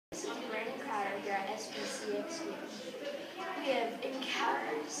SBCX News. We have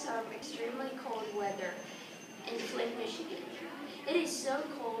encountered some extremely cold weather in Flint, Michigan. It is so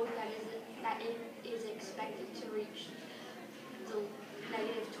cold that it is expected to reach the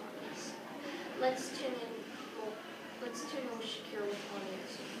negative 20s. Let's tune in with Shakira with more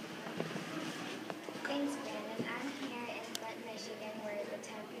news. Thanks, Brandon. I'm here in Flint, Michigan, where the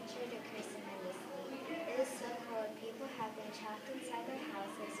temperature decreased tremendously. It is so cold, people have been trapped inside their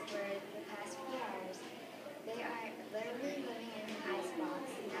houses for the past few hours. They are literally living in an ice box.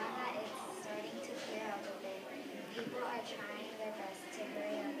 Now that it's starting to clear up a bit, people are trying their best to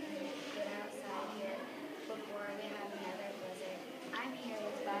hurry up and get outside here before we have another blizzard. I'm here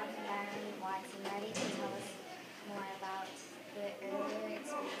with Bob and Byron Watson, ready to tell us more about the earlier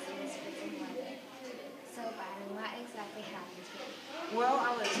experiences with the weather. So Byron, what exactly happened here? Well,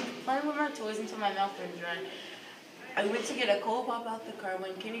 I was playing with my toys until my mouth went dry. I went to get a cold pop out the car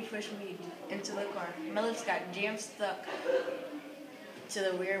when Kenny pushed me into the car. My lips got jam stuck to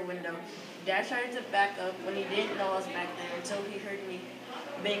the rear window. Dad tried to back up when he didn't know I was back there until he heard me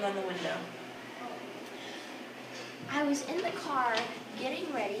bang on the window. I was in the car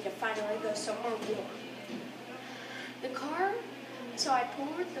getting ready to finally go somewhere warm. So I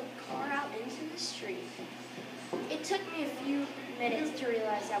pulled the car out into the street. It took me a few minutes to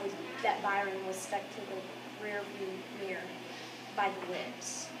realize that Byron was stuck to the rear view mirror by the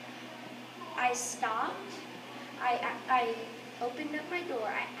lips. I stopped. I opened up my door.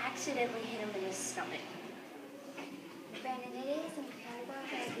 I accidentally hit him in the stomach. Brandon, it is incredible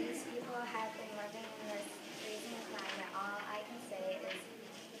that these people have been living in this freezing climate. All I can say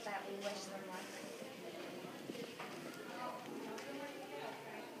is that we wish them luck.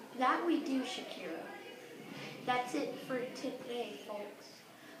 That we do, Shakira. That's it for today, folks.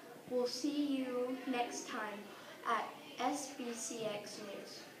 We'll see you next time at SBCX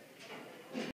News.